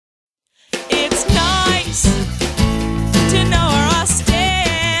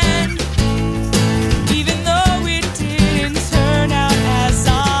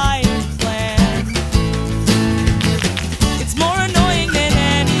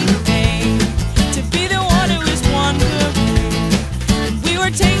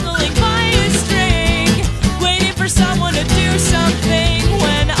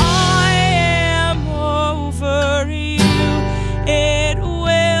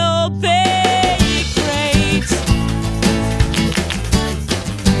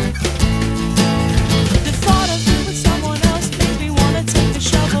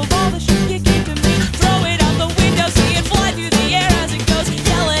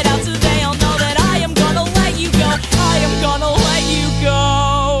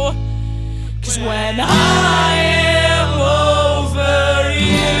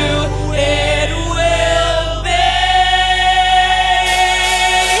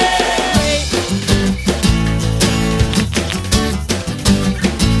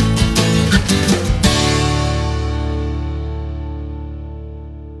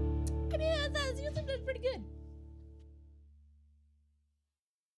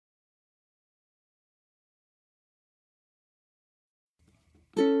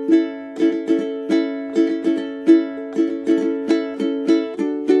I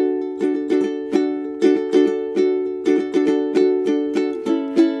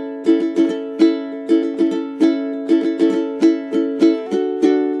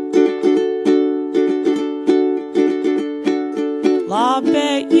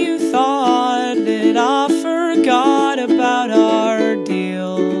bet you thought that I forgot about our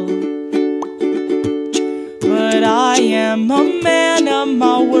deal, but I am a man of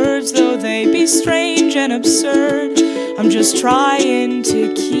my words, though they be strange and absurd. I'm just trying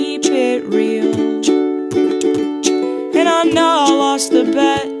to keep it real. And I know I lost the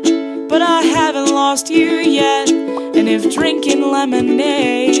bet, but I haven't lost you yet. And if drinking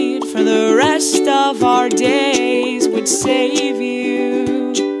lemonade for the rest of our days would save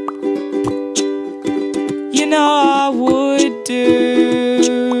you, you know I would do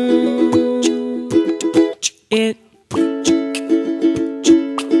it.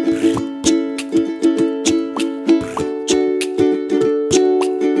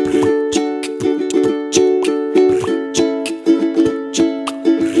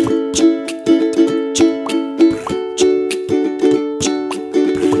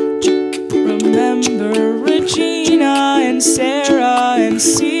 Sarah and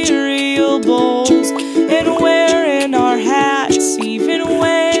cereal bowls, and wearing our hats even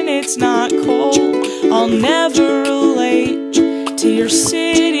when it's not cold. I'll never relate to your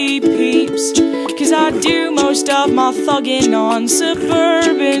city peeps, 'cause I do most of my thugging on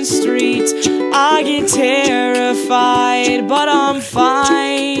suburban streets. I get terrified, but I'm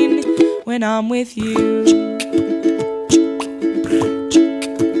fine when I'm with you.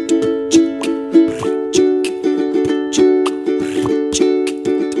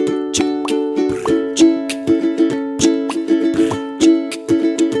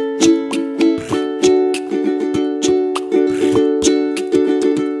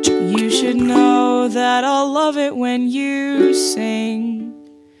 That I'll love it when you sing,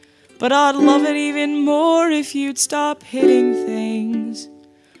 but I'd love it even more if you'd stop hitting things.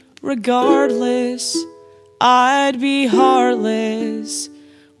 Regardless, I'd be heartless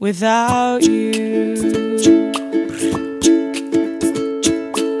without you.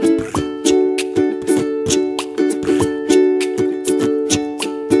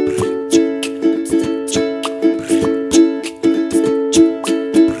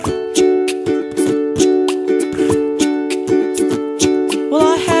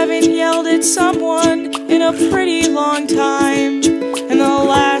 Someone in a pretty long time, and the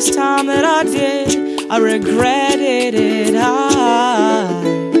last time that I did, I regretted it. I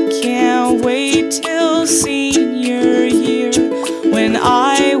can't wait till senior year, when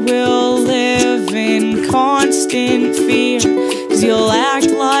I will live in constant fear, 'cause you'll act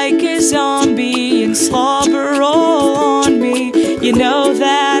like a zombie and slobber all on me. You know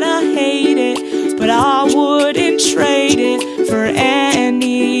that I hate it, but I wouldn't trade it for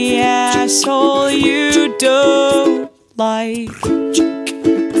any asshole you don't like.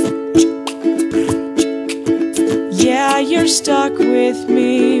 Yeah, you're stuck with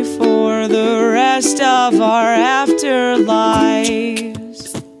me for the rest of our afterlife.